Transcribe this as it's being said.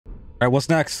All right, what's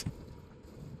next?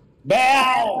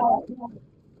 Bayle!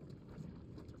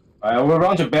 Alright, we'll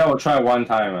run to Bayle. We'll try one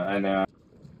time, and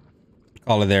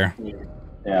Call it there.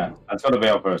 yeah, let's go to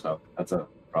Bayle first, though. That's a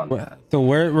run. So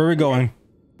where are we going?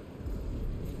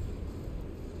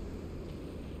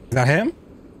 Is that him?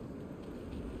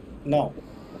 No.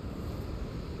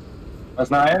 That's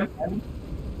not him?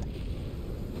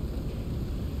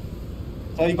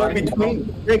 So you go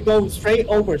between, go straight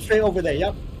over there,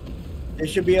 yep. There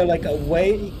should be like a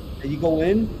way that you go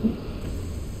in.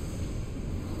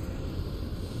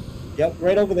 Yep,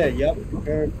 right over there, yep.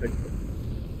 Perfect.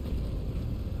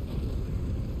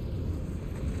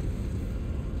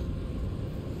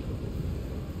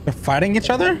 They're fighting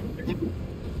each other?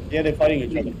 Yeah, they're fighting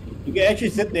each other. You can actually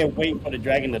sit there waiting for the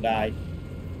dragon to die.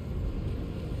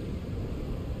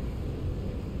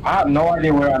 I have no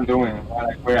idea where I'm doing,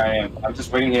 like where I am. I'm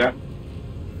just waiting here.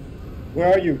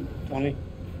 Where are you, Tony?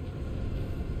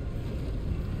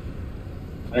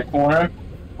 That corner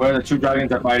where the two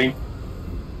dragons are fighting.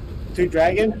 Two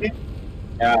dragons?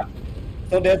 Yeah.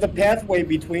 So there's a pathway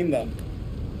between them.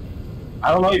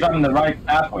 I don't know if I'm in the right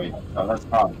pathway, so that's the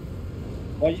problem.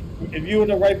 Well, if you're in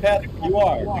the right path, you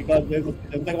are, because there's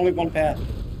like only one path.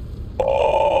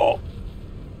 Oh!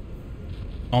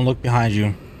 Don't look behind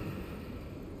you.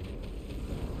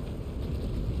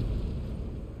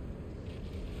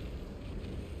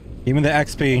 Give me the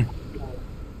XP.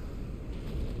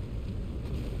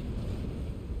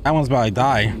 That one's about to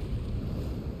die.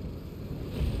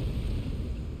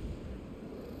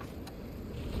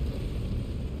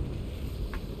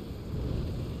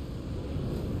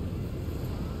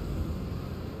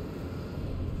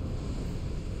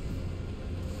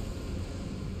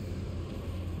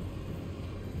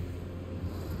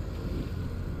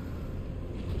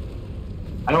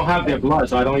 I don't have their blood,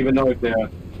 so I don't even know if they're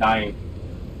dying.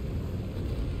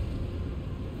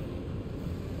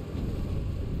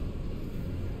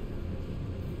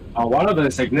 Oh, one of them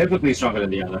is significantly stronger than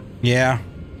the other. Yeah.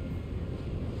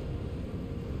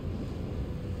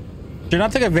 Should I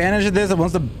not take advantage of this and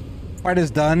once the fight is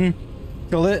done,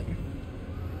 kill it?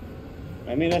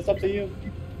 I mean, that's up to you.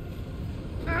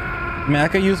 I mean, I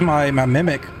could use my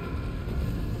mimic.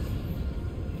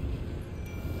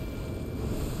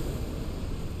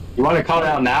 You want to call it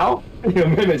out now? Your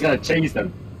mimic's gonna chase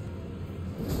them.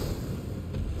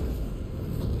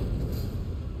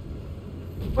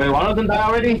 Wait, one of them died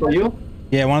already? For you?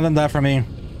 Yeah, one of them died for me.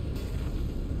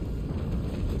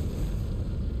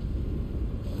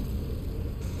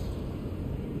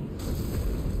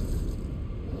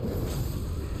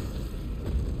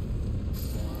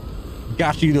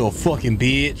 Got you, little fucking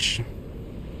bitch.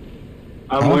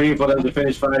 I'm waiting for them to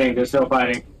finish fighting. They're still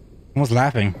fighting. Someone's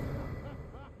laughing.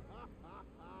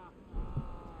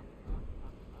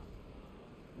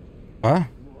 What?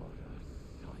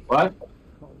 What?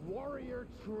 A warrior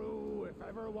true, if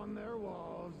ever one there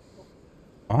was.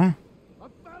 What? A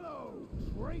fellow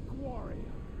Drake warrior.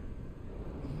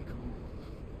 Egon.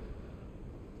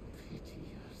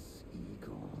 Piteous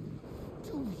Egon.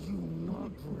 Do you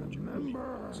not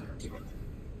remember?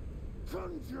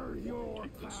 Conjure your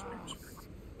past.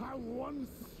 How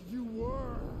once you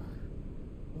were.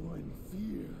 When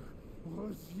fear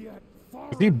was yet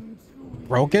Is he foreign to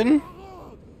broken? you.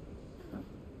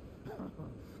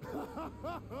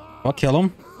 I'll kill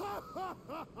him.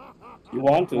 You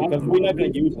want to, because we're not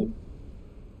going to use it.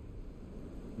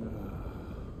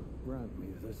 Grant me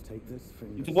this, take this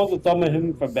finger. You're supposed to summon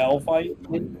him for battle fight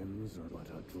My limbs are but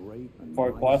a drape and for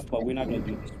a my quest, but we're not going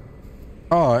to do this.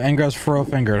 Oh, Angra's furrow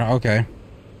finger. Okay.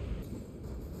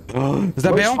 Is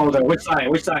that Bayle? Hold on. Which side?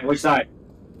 Which side? Which side?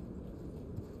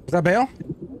 Is that Bayle?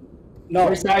 No,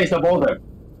 Which side is the boulder?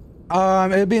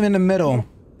 It'd be in the middle.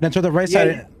 Then to the right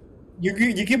yeah, side.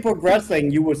 you keep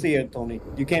progressing, you will see it, Tony.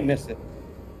 You can't miss it.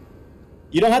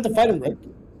 You don't have to fight him, right?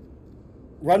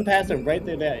 Run past him right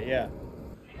there, yeah.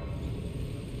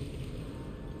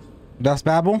 That's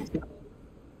Babel?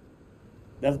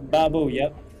 That's Babu,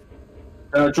 yep.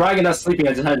 The dragon that's sleeping,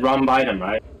 I just had run by them,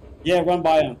 right? Yeah, run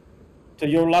by him. To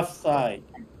your left side.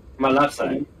 My left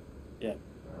side. Yeah.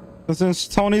 So since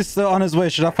Tony's still on his way,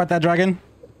 should I fight that dragon?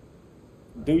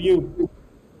 Do you?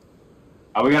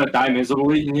 Are we gonna die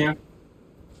miserably in here?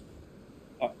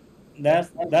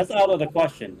 That's out of the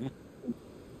question.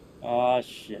 Oh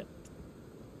shit.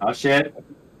 Oh shit.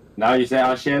 Now you say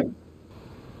oh shit?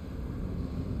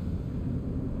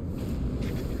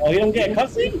 Oh, you don't get a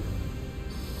cutscene?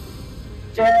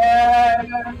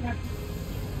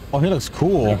 Oh, he looks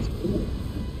cool.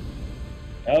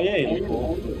 Hell yeah, he looks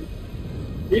cool.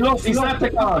 He looks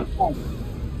Decepticon!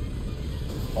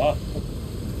 What?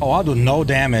 Oh, I'll do no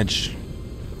damage.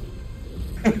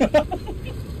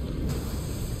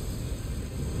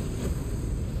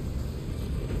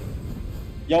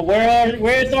 Yo,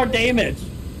 where's our damage?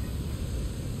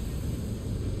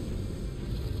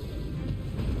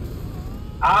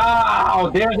 Ow,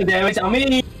 there's the damage on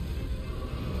me.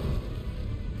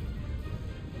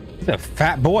 He's a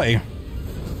fat boy.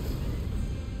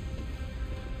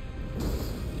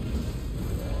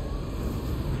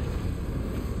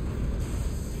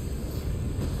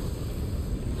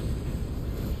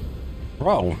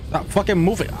 Bro, stop fucking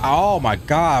moving. Oh my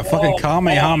god, fucking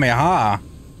Kamehameha.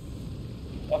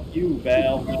 Fuck you,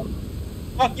 Bayle.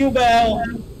 Fuck you, Bayle.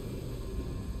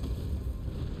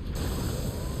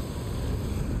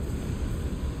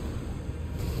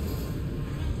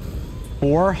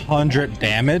 $400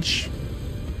 damage.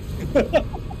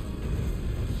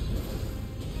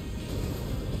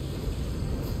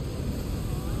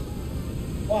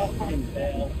 Fucking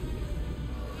Bayle.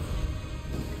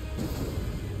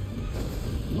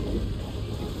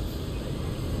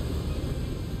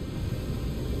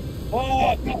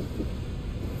 Fuck!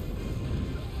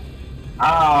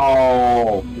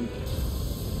 Ow.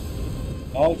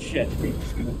 Oh shit.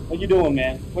 What you doing,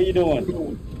 man? What you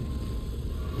doing?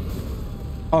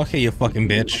 Okay, you fucking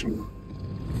bitch.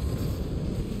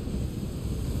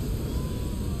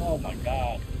 Oh my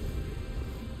god.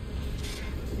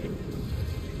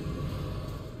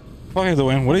 What are you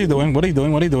doing? What are you doing? What are you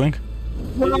doing? What are you doing?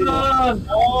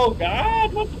 Oh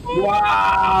god, what the fuck?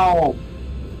 Wow.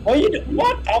 What you do?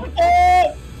 What the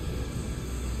fuck?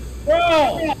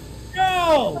 Bro!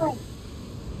 No!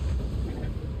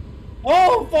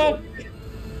 Oh fuck!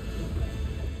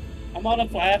 I'm on a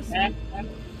flash.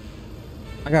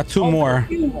 I got two more.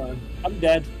 I'm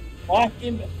dead.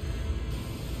 Fucking.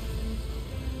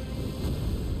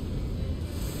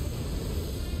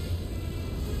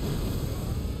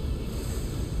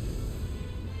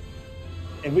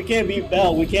 If we can't beat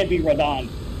Bayle, we can't beat Radon.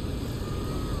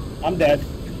 I'm dead.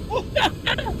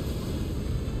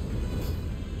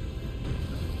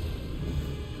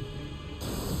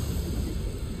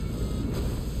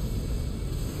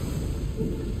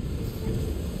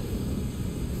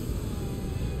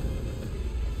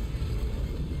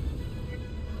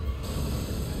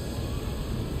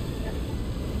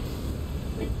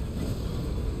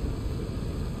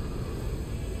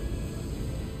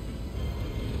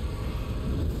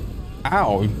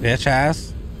 Ow, you bitch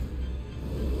ass.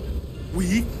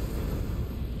 We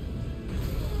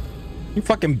You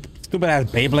fucking stupid ass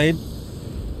Beyblade.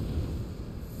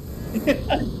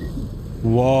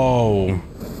 Whoa.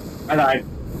 I died.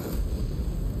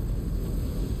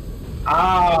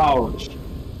 Ouch.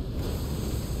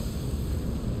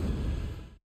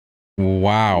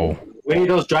 Wow. We need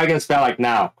those dragons fell like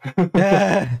now. I'm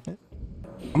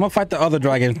gonna fight the other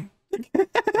dragon.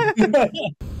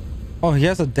 Oh, he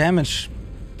has a damage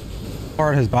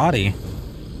part of his body.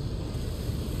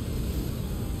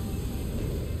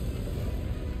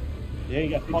 Yeah, you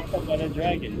got fucked up by that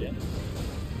dragon, yeah.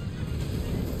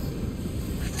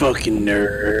 Fucking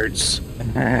nerds.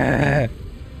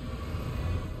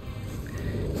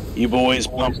 You boys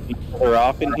bumping each other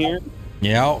off in here?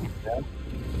 Yep.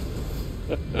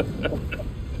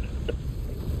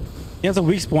 He has a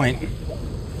weak point.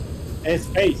 His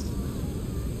face.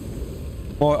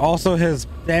 Well, also his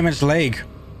damaged leg.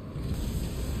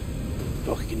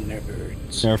 Fucking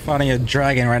nerds. They're fighting a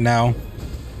dragon right now.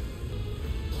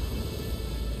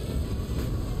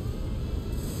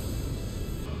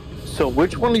 So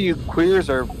which one of you queers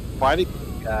are fighting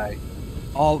the guy?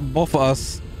 Both of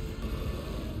us.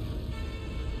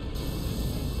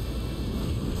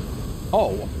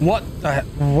 Oh, what the,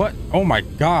 what? Oh my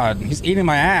god, he's eating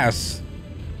my ass.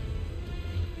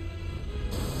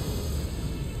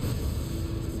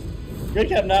 Rick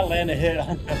have not landed a hit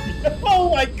on him.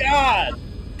 Oh my god!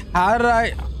 How did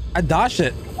I dodged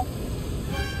it?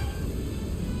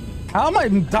 How am I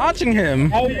dodging him?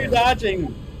 How are you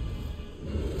dodging?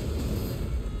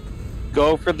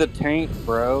 Go for the taint,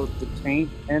 bro. The taint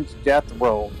ends death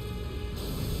roll.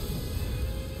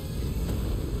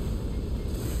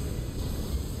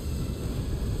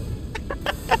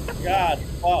 God,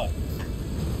 fuck.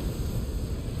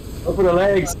 Go for the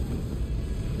legs.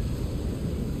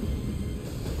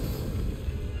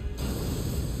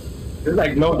 There's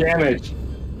like no damage.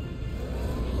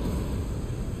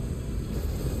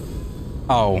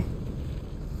 Oh,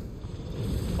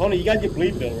 Tony, you got your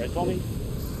bleed bill, right, Tony?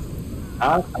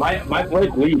 Huh? My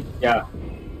blade bleeds. Yeah.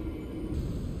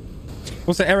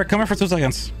 what's that? Eric, come here for 2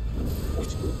 seconds.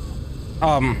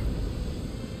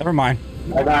 Never mind.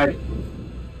 I died.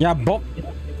 Yeah, both.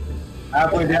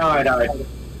 Halfway down, I died.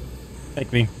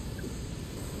 Take me.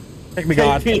 Take me,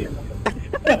 God. Take me.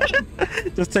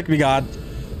 Just take me, God.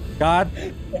 God,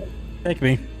 take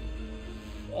me.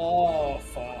 Oh,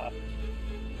 fuck.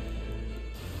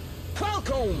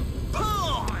 Falcon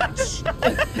punch!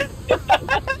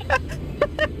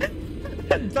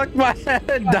 Stuck my head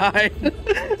and died.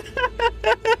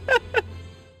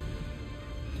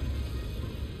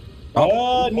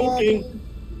 Oh, nuking.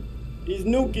 He's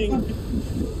nuking.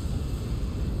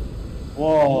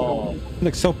 Whoa.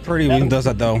 Looks so pretty when he does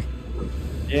that, though.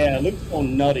 Yeah, it looks so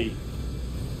nutty.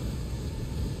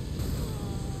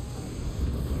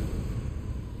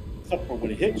 Except for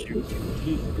when it hits you.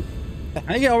 Jesus.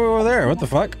 How you get over there? What the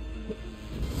fuck?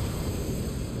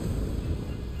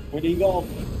 Where did he go?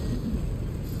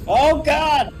 Oh,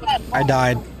 God! I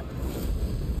died.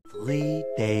 3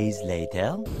 days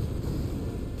later.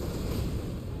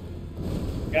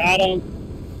 Got him.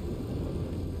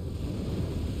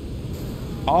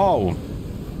 Oh.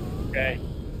 Okay.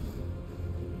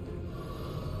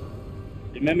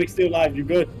 The Mimic's still alive. You're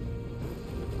good.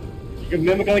 Your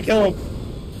Mimic gonna kill him.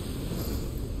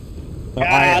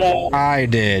 Got him. I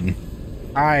did.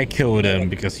 I killed him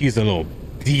because he's a little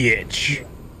bitch.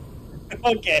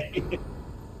 Okay.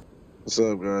 What's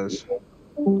up, guys?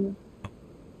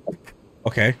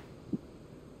 Okay.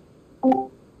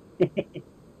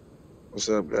 What's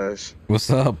up, guys? What's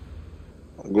up?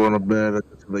 I'm going to bed. I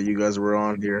just that you guys were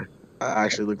on here. I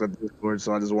actually looked at Discord,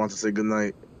 so I just want to say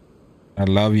goodnight. I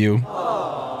love you.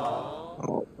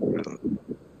 Oh, man.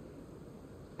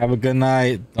 Have a good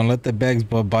night. Don't let the bags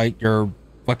bite your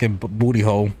fucking booty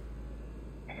hole.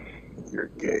 You're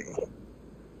gay.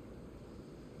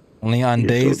 Only on You're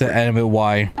days so that end with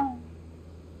Y.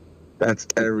 That's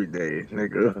every day,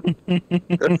 nigga.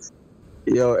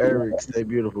 Eric, stay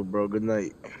beautiful, bro. Good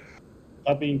night.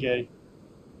 Stop being gay.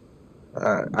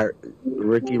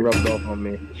 Ricky rubbed off on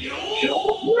me.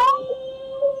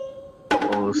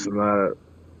 Oh, snap.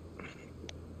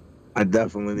 I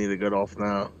definitely need to get off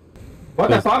now. What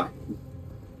the fuck?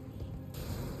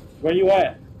 Where you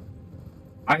at?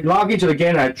 I log into the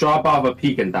game and I drop off a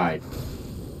peak and died.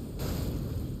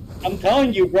 I'm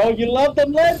telling you, bro. You love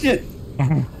them legends.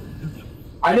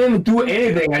 I didn't do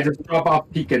anything. I just drop off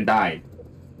peak and died.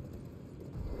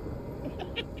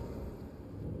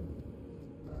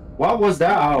 What was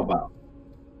that all about?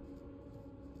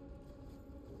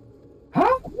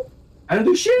 Huh? I didn't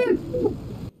do shit.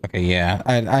 Okay, yeah.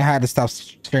 I had to stop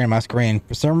sharing my screen.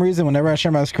 For some reason, whenever I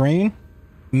share my screen,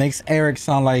 it makes Eric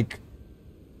sound like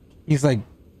he's like,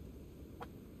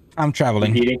 I'm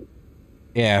traveling. Repeating?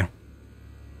 Yeah.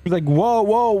 He's like, whoa,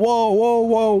 whoa, whoa, whoa,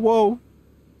 whoa, whoa.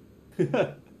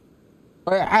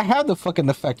 I have the fucking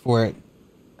effect for it.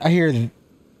 I hear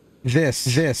this.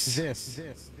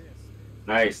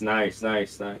 Nice.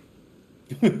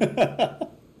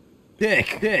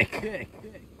 Dick.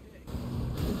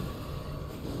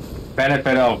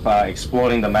 Benefit of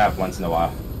exploring the map once in a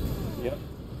while. Yep.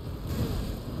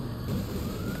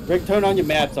 Rick, turn on your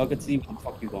map so I can see what the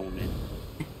fuck you going in.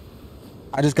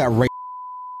 I just got raped.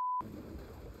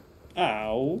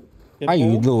 Ow. Why you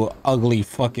little ugly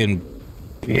fucking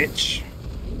bitch?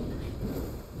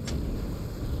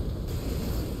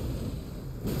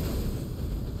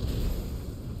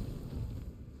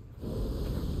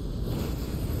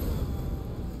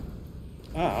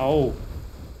 Ow.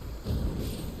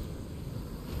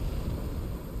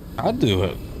 I'll do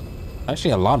it.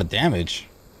 Actually, a lot of damage.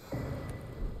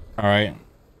 All right.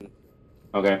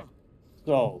 Okay.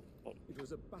 So, It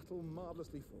was a battle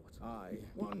marvelously fought. Aye.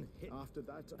 One hit after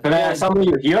that. Can I summon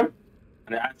you here?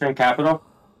 In the Action Capital?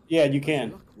 yeah, you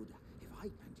can. Lockwood, if I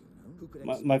and you know, who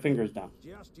could My finger's down.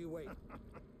 just you wait.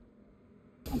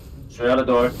 Straight out the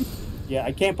door. Yeah,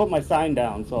 I can't put my sign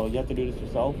down, so you have to do this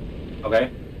yourself. Okay.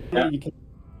 Yeah.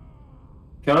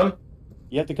 Kill him?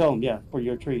 You have to kill him, yeah, for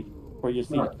your tree, for your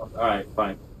seed. Alright,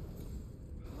 fine.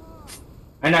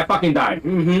 And I fucking died.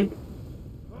 Mm-hmm.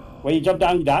 When you jump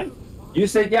down, you die? You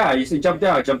said yeah, you said jump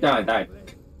down, I jumped down and died.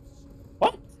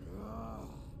 What?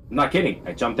 I'm not kidding.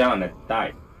 I jumped down and I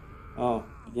died. Oh,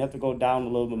 you have to go down a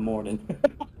little bit more than.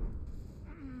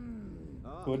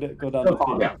 go down the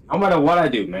stairs. Yeah. No matter what I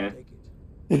do, man.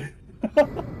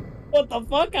 What the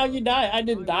fuck? How you die? I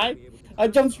didn't die. I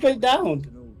jumped straight down.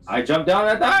 I jumped down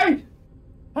and I died.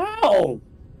 How?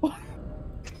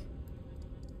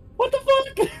 What the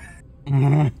fuck?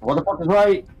 What the fuck is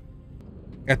right?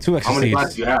 Got 2 extra How many seeds.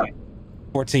 lives do you have?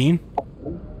 14.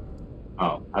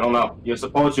 Oh, I don't know. You're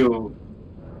supposed to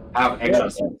have extra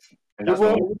seeds. And that's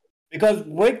what Because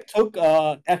Rick took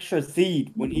extra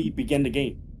seed when he began the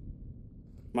game.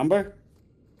 Remember?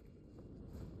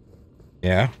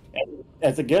 Yeah.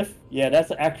 As a gift? Yeah,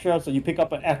 that's an extra, so you pick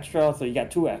up an extra, so you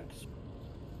got 2x.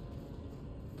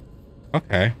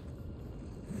 Okay.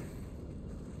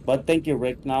 But thank you,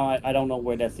 Rick. Now I don't know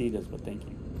where that seed is, but thank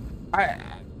you. I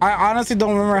honestly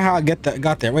don't remember how I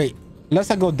got there. Wait,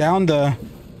 unless I go down the.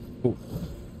 Ooh.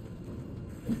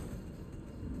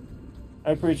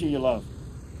 I appreciate your love.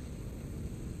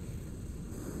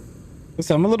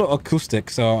 Listen, I'm a little acoustic,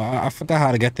 so I forgot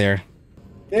how to get there.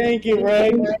 Thank you,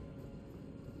 Rick.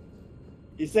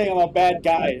 You saying I'm a bad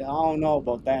guy? I don't know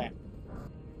about that.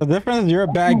 The difference is you're a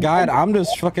bad guy. And I'm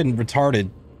just fucking retarded.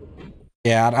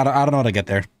 Yeah, I don't know how to get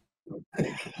there.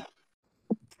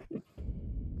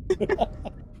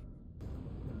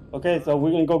 Okay, so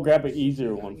we're gonna go grab an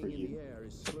easier one for you.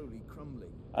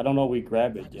 I don't know if we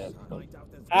grab it yet. But...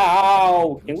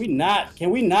 Ow! Can we not? Can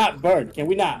we not, Bird? Can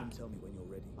we not?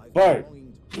 Bird.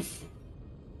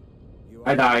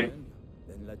 I died.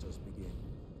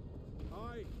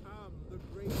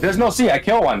 There's no C. I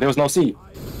killed one. There was no C.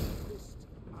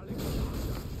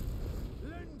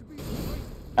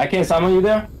 I can't summon you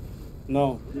there?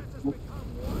 No.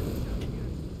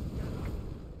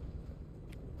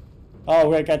 Oh,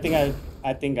 Rick, I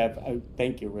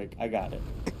thank you, Rick. I got it.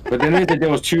 But then there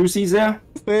was two C's there?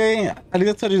 Hey, I think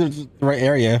I told you the right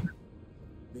area.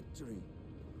 Victory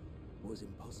was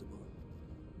impossible.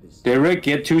 Did Rick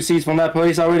get two C's from that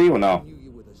place already or no?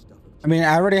 I mean,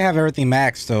 I already have everything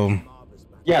maxed, so.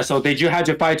 Yeah, so did you have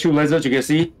to fight two lizards to get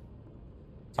C?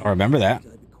 I don't remember that.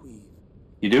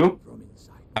 You do?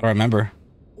 I don't remember.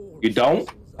 You don't?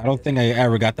 I don't think I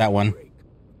ever got that one.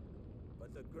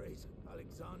 But the great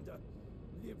Alexander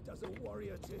lived as a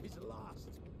warrior to his last.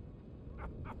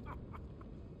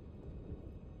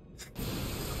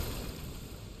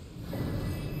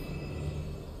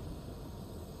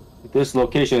 This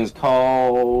location is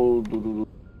called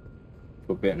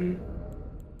Forbidden.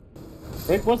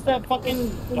 Rick, what's that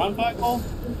fucking bonfire called?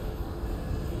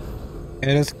 It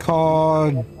is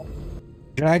called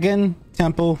Dragon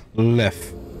Temple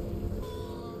Lift.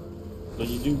 So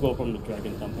you do go from the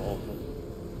Dragon Temple over.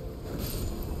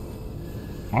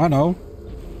 I don't know.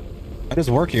 I just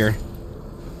work here.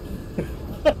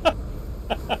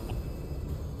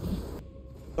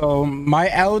 So my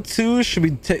L2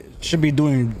 should be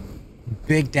doing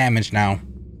big damage now.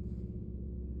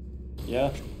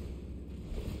 Yeah.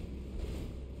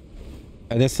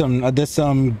 I did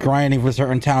some grinding for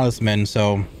certain talismans,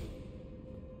 so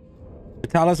the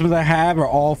talismans I have are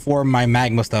all for my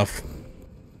magma stuff.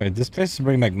 Wait, this place is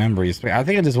bringing back memories. Wait, I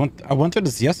think I went through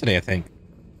this yesterday, I think.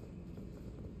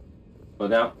 Go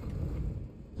down.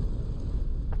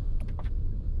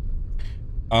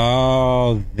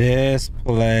 Oh, this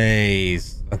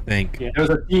place, I think. Yeah, there's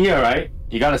a C here, right?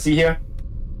 You got a C here?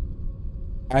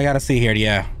 I gotta see here,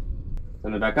 yeah.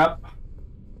 Send it back up.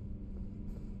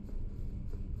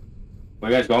 Where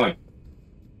are you guys going?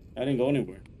 I didn't go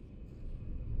anywhere.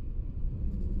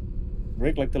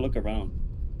 Rick liked to look around.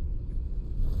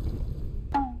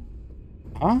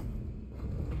 Huh?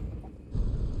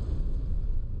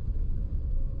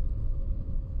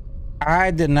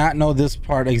 I did not know this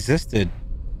part existed.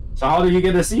 So how did you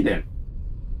get the C then?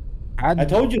 I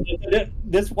told you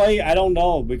this way. I don't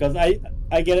know because I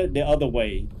get it the other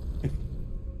way.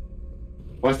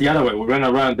 What's the other way? We ran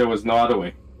around. There was no other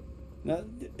way.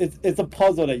 It's a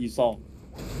puzzle that you solve.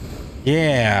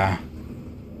 Yeah.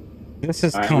 This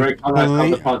is Rick, tell us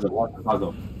complete. the puzzle. What's the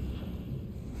puzzle?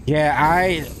 Yeah,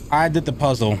 I did the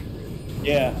puzzle.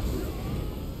 Yeah.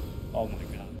 Oh my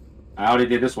god. I already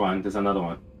did this one. There's another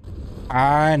one.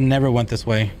 I never went this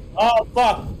way. Oh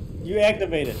fuck! You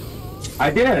activated. I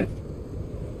didn't.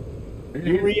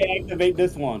 You reactivate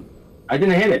this one. I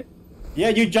didn't hit it. Yeah,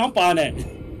 you jump on it.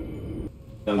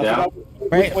 Them down.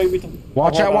 Wait.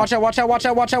 Watch out, watch out, watch out, watch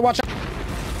out, watch out, watch out.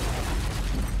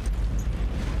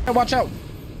 Watch out.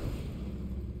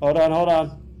 Hold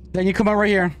on. Then you come over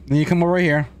here. Then you come over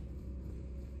here.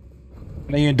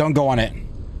 And then you don't go on it.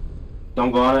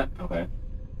 Don't go on it? Okay.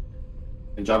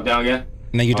 And drop down again?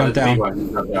 And then you jump down. You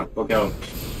drop down. Go kill him.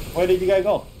 Where did you guys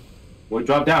go? We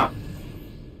drop down.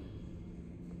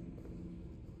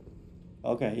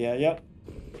 Okay, yeah, yep.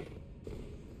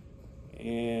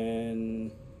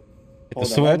 And Hit the hold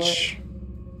switch.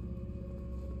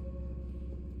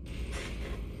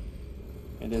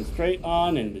 and then straight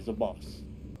on, and there's a boss.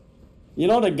 You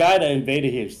know the guy that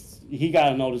invaded here, he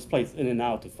gotta know this place in and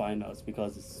out to find us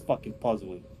because it's fucking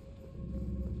puzzling.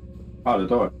 Oh, the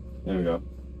door. There we go.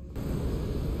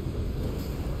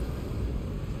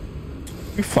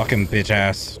 You fucking bitch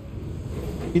ass.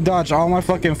 You dodged all my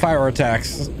fucking fire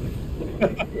attacks.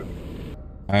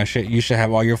 Shit, you should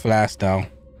have all your flasks now.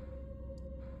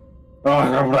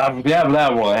 Oh, blah.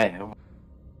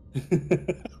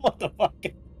 What the fuck?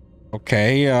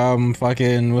 Okay,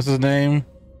 fucking, what's his name?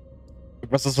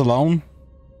 Sylvester Stallone.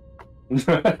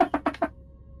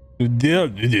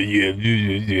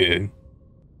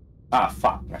 Ah,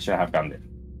 fuck. I should have done it.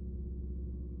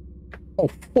 Oh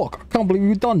fuck! I can't believe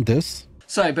you've done this.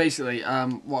 So basically,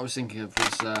 what I was thinking of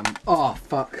was, oh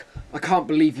fuck! I can't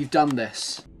believe you've done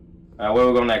this. Where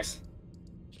we go next?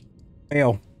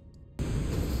 Bayle.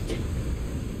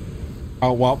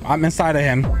 Oh well, I'm inside of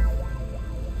him.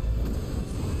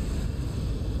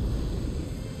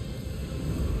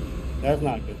 That's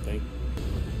not a good thing.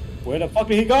 Where the fuck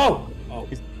did he go? Oh.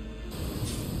 It's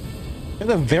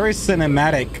a very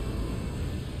cinematic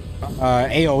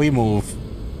AoE move.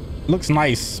 Looks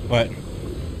nice, but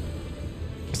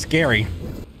scary.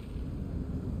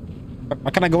 Why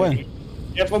can't I go in?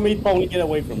 Get from me, Tony. Get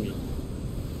away from me.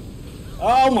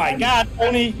 Oh my god,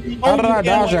 Tony. How did I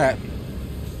dodge that?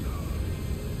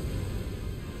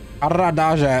 How did I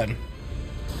dodge that?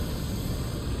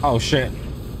 Oh shit.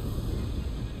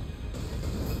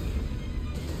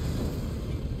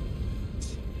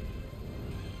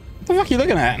 What the fuck are you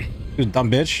looking at? You dumb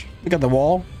bitch. Look at the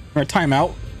wall. Or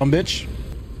timeout, dumb bitch.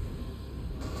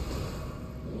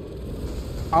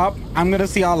 Up, I'm gonna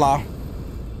see Allah.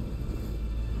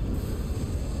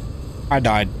 I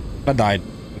died. I died.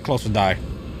 Close to die.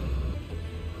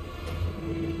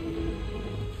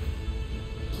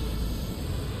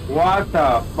 What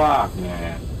the fuck,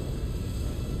 man?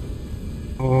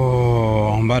 Oh,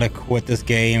 I'm about to quit this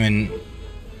game and...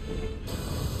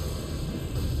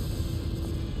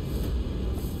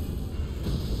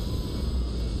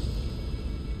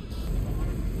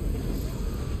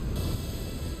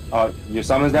 Oh, your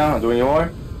summon's down? I'm doing your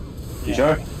war? You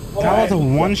sure? That was a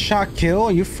one-shot kill?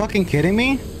 Are you fucking kidding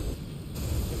me?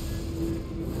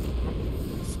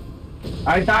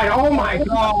 I died. Oh my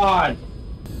god!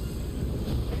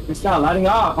 It's not letting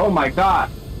off. Oh my god.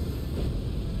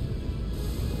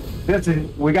 This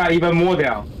is, we got even more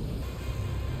down.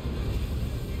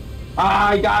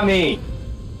 Ah, he got me.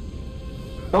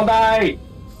 Don't die.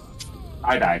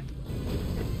 I died.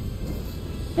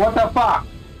 What the fuck?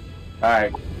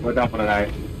 Alright, we're done for the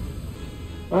night.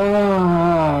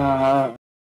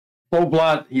 Full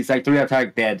blood, he's like 3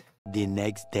 attack dead. The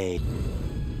next day.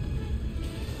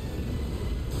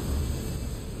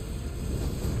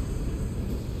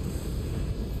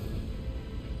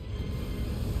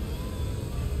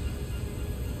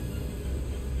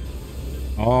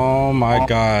 Oh my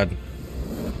god.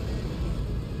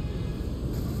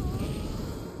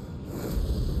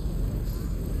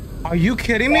 Are you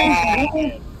kidding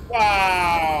me?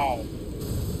 Wow.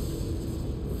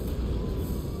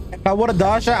 If I would have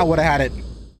dodged that, I would have had it.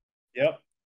 Yep.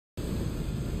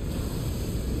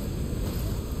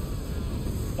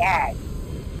 Wow.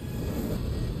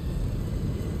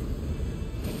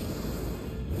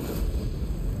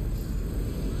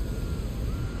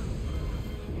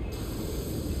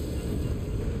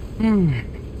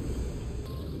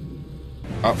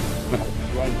 Oh.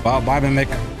 Bye, Mimic.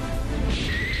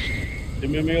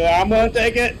 I'm gonna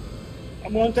take it.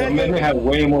 I'm gonna take Mimic it. have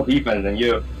way more defense than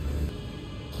you.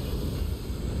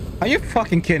 Are you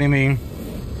fucking kidding me?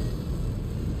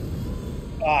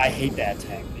 Oh, I hate that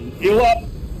attack. Heal up.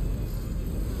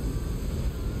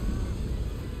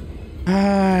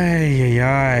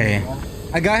 Ay.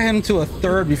 I got him to a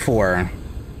 3rd before.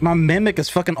 My Mimic is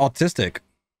fucking autistic.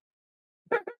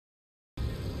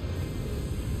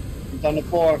 He's on the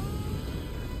floor.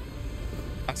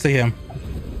 I see him.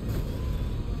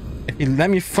 If you let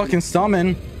me fucking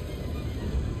summon.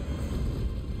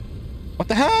 What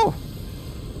the hell?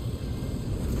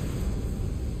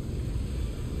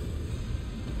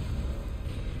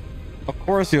 Of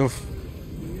course you've...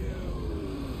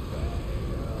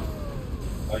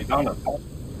 Oh, he's on it.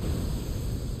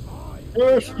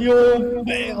 First you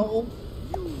Bayle.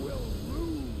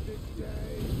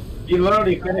 He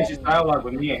literally finished his dialogue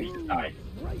with me and he just died.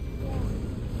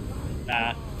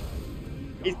 Nah.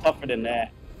 He's tougher than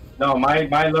that. No, my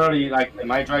literally, like,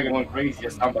 my dragon went crazy,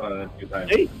 just stumbled on it a few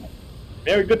times. Hey,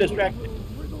 very good distraction.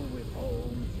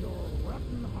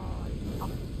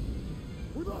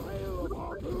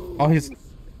 Oh, he's...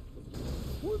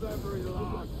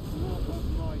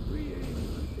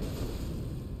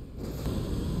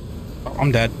 Oh,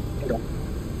 I'm dead.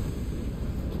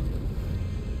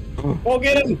 Go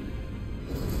get him!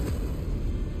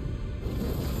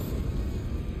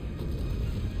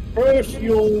 First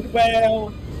you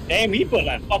Bayle. Damn, he put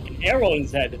that fucking arrow in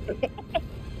his head.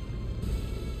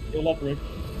 Heal up, Rick.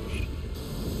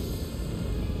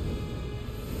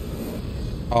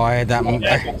 Oh, I had that one.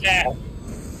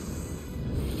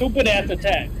 Stupid ass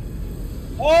attack.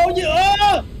 Oh, you,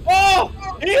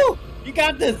 heal! You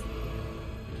got this.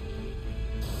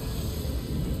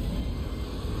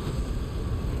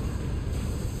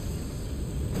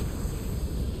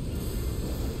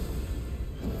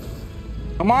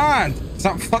 Come on!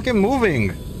 Stop fucking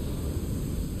moving!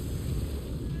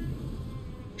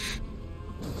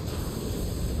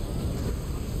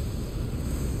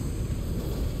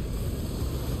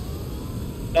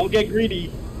 Don't get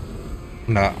greedy.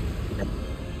 No.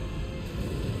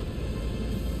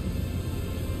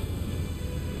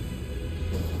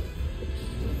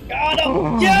 Got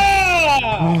him!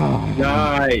 Yeah!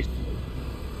 Nice.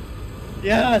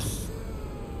 Yes!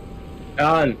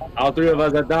 Done. All three of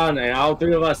us are done, and all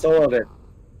three of us solved it.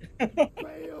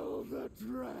 Bayle the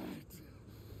Dread.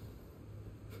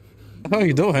 How are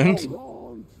you doing?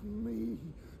 Haunt me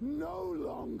no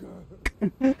longer.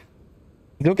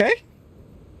 You okay?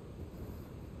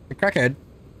 A crackhead.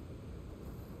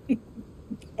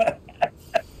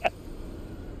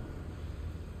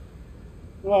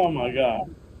 Oh my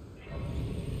god.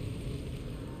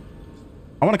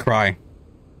 I want to cry.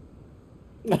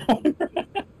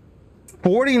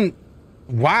 40.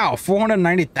 Wow,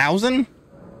 490,000.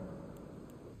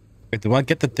 Wait, do I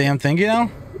get the damn thing? You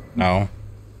know? No.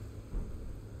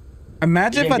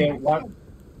 Imagine if I get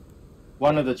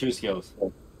one of the two skills.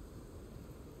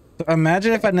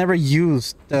 imagine if I never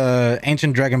used the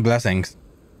ancient dragon blessings.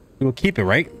 You will keep it,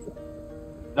 right?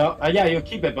 No, yeah, you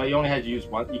keep it, but you only had to use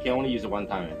one. You can only use it one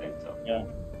time, I think. So Yeah.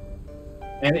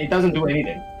 and it doesn't do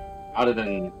anything other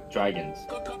than dragons.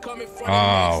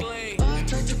 Oh.